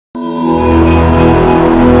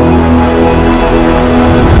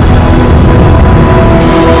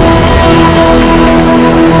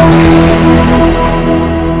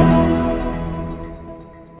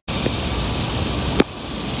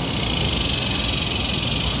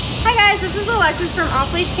guys, this is Alexis from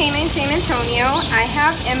Off-Leash Canine San Antonio. I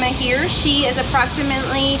have Emma here. She is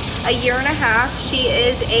approximately a year and a half. She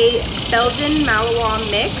is a Belgian Malinois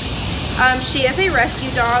mix. She is a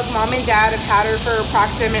rescue dog. Mom and Dad have had her for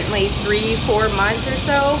approximately 3-4 months or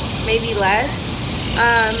so, maybe less.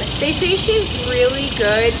 They say she's really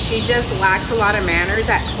good. She just lacks a lot of manners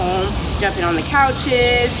at home, jumping on the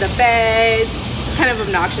couches, the beds. She's kind of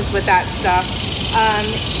obnoxious with that stuff.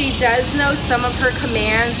 She does know some of her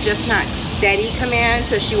commands, just not steady commands,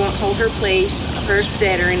 so she won't hold her place, her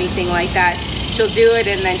sit, or anything like that. She'll do it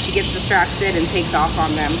and then she gets distracted and takes off on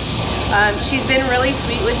them. She's been really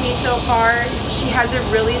sweet with me so far. She has a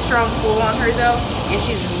really strong pull on her though, and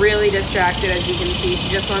she's really distracted, as you can see. She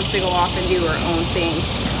just wants to go off and do her own thing.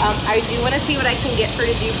 I do want to see what I can get her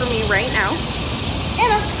to do for me right now.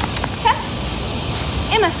 Emma, come.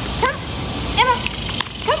 Emma, come. Emma,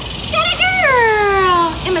 come. Get a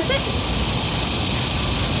girl. Emma, sit.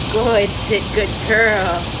 Good, sit, good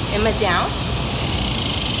girl. Emma, down.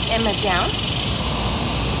 Emma, down.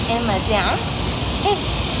 Emma, down. Hey,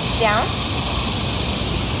 down.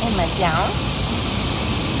 Emma, down.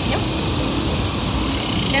 Yep.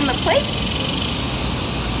 Emma, place.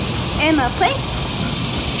 Emma, place.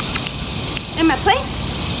 Emma, place.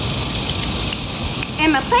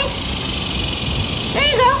 Emma, place. There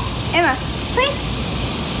you go. Emma, place.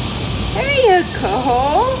 There you go.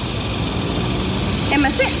 Emma,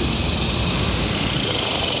 sit.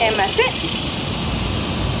 Emma, sit.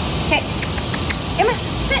 Okay. Emma,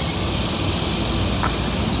 sit.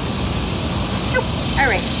 All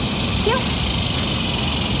right. Heel.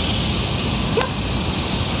 Heel.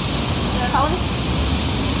 You want to follow me?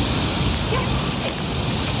 Heel. Hey.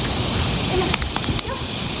 Emma. Heel.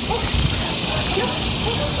 Hey. Heel.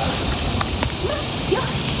 Hey. Emma. Heel. Heel.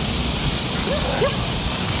 Heel.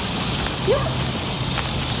 Heel. Heel.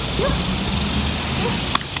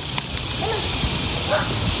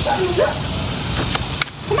 Emma.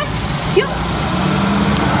 Come on. Heel.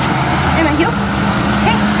 Emma, heel.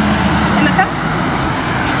 Hey. Emma, come.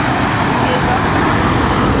 There you go.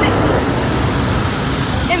 Sit.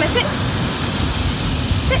 Emma, sit.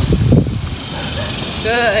 Sit.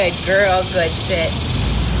 Good girl, good sit.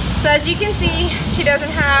 So as you can see, she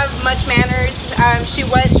doesn't have much manners. She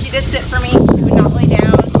did sit for me. She would not lay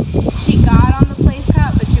down. She got on the place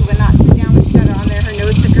cup, but she would not sit down when she got it on there. Her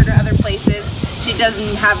nose took her to other places. She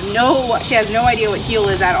has no idea what heel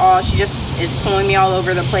is at all. She just is pulling me all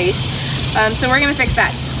over the place. So we're gonna fix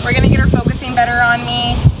that. We're gonna get her focusing better on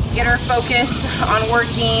me, get her focused on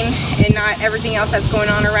working and not everything else that's going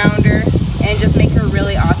on around her, and just make her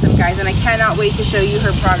really awesome, guys. And I cannot wait to show you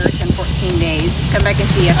her progress in 14 days. Come back and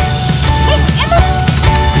see you. Hey, Emma!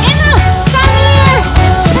 Emma!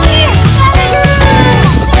 Come here! Come here!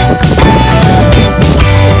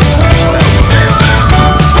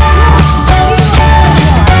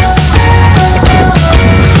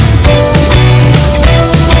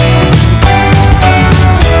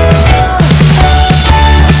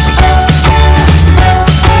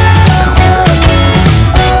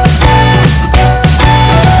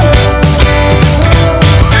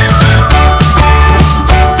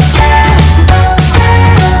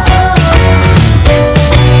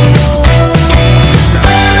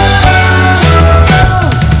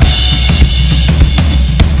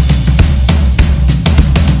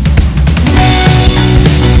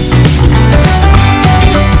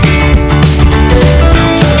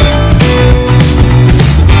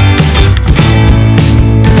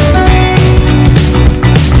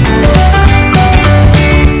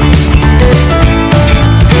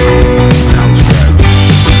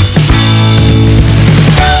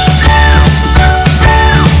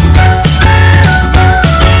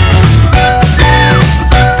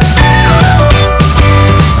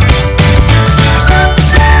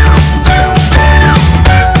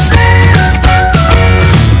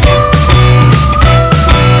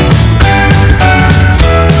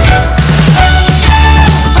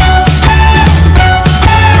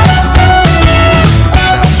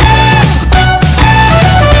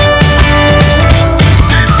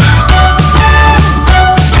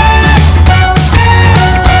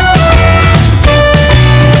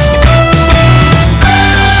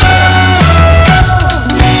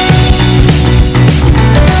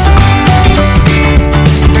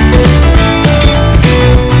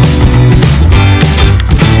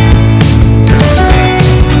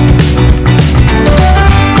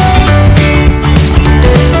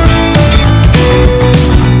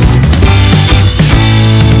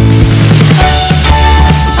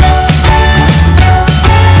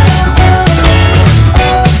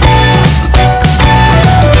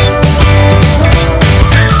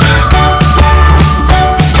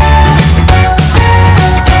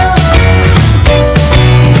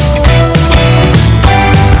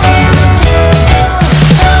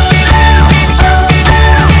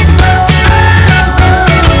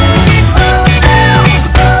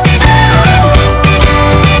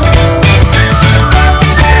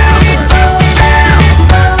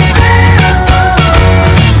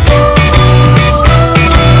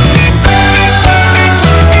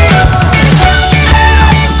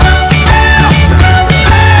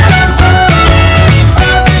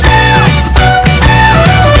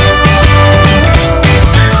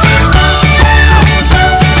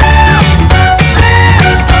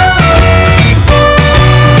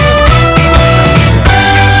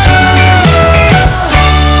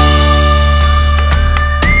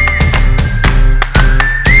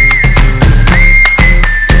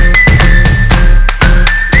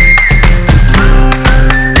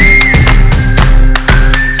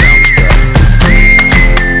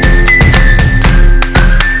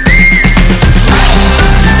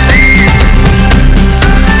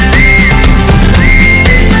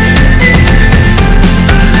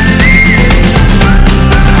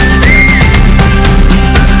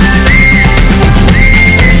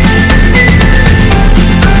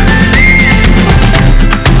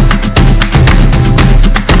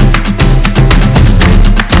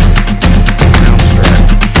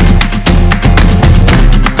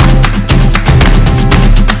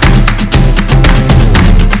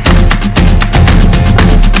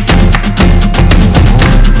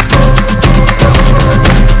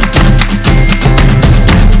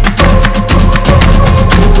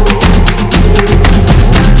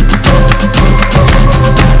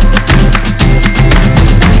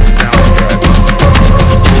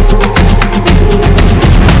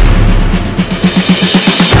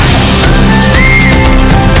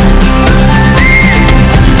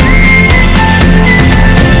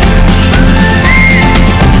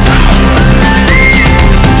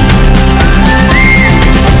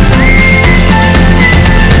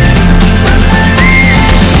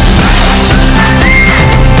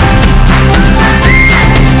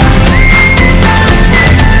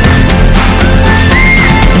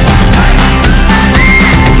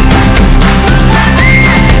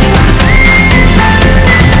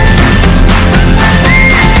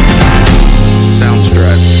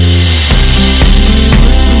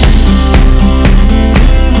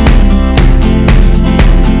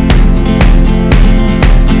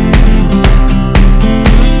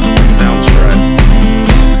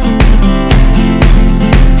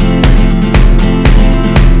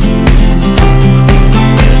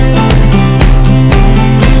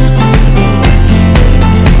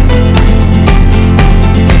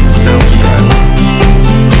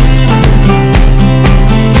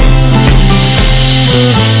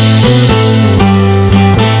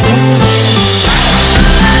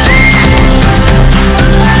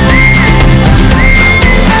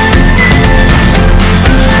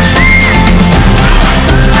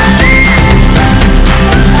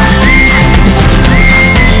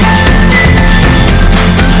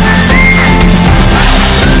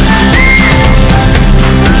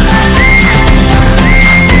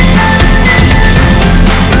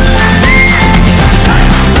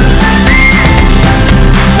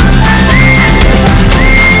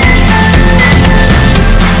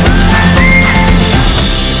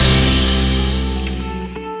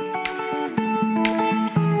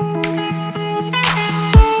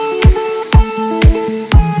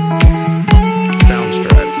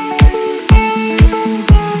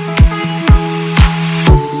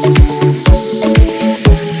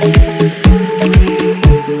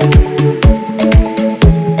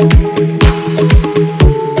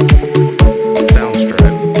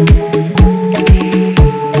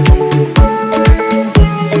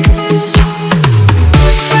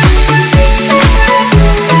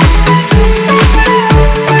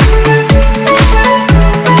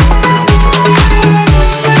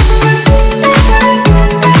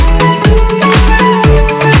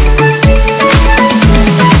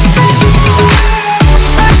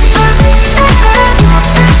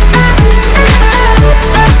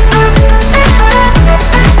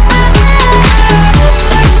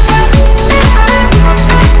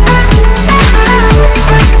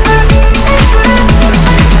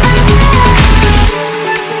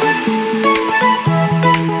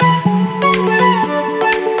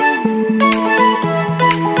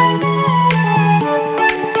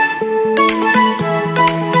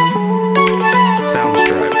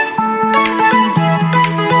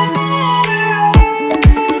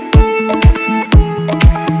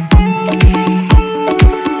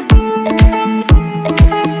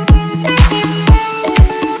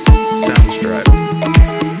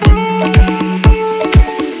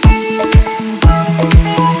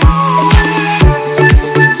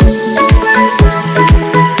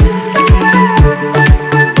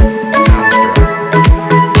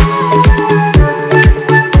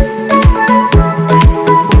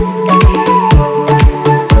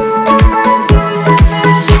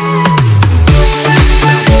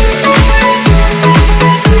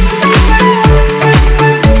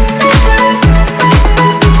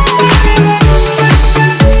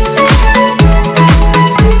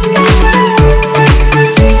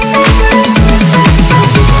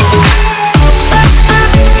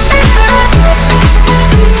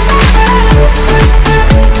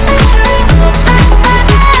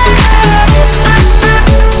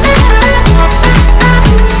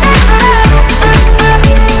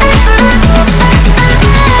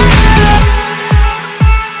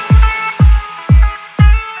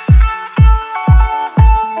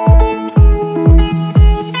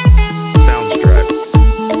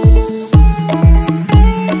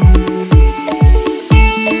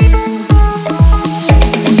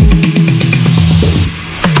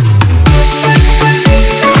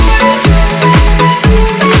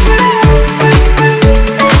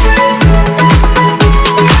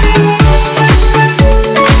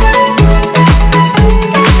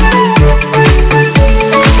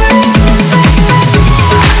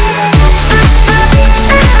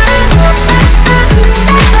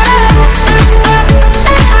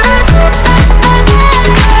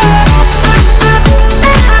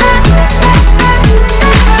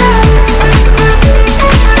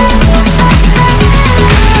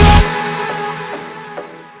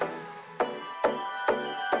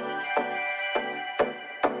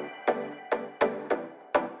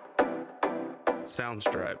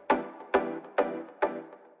 Soundstripe.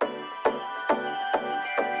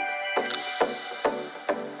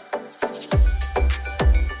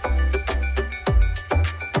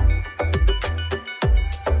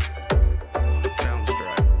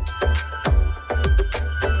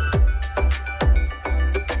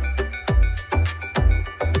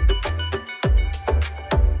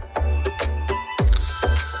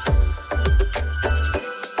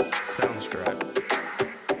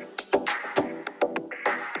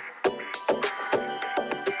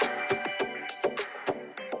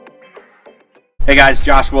 Hey guys,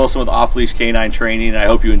 Josh Wilson with Off-Leash Canine Training, and I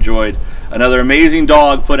hope you enjoyed another amazing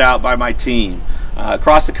dog put out by my team.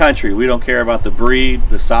 Across the country, we don't care about the breed,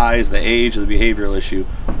 the size, the age, or the behavioral issue.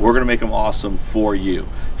 We're going to make them awesome for you.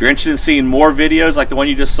 If you're interested in seeing more videos like the one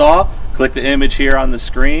you just saw, click the image here on the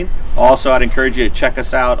screen. Also, I'd encourage you to check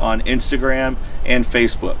us out on Instagram and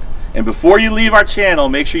Facebook. And before you leave our channel,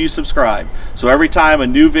 make sure you subscribe. So every time a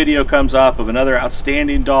new video comes up of another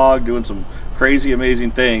outstanding dog doing some crazy,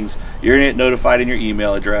 amazing things, you're going to get notified in your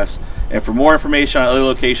email address. And for more information on other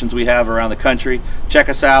locations we have around the country, check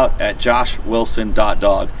us out at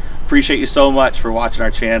joshwilson.dog. Appreciate you so much for watching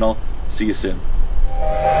our channel. See you soon.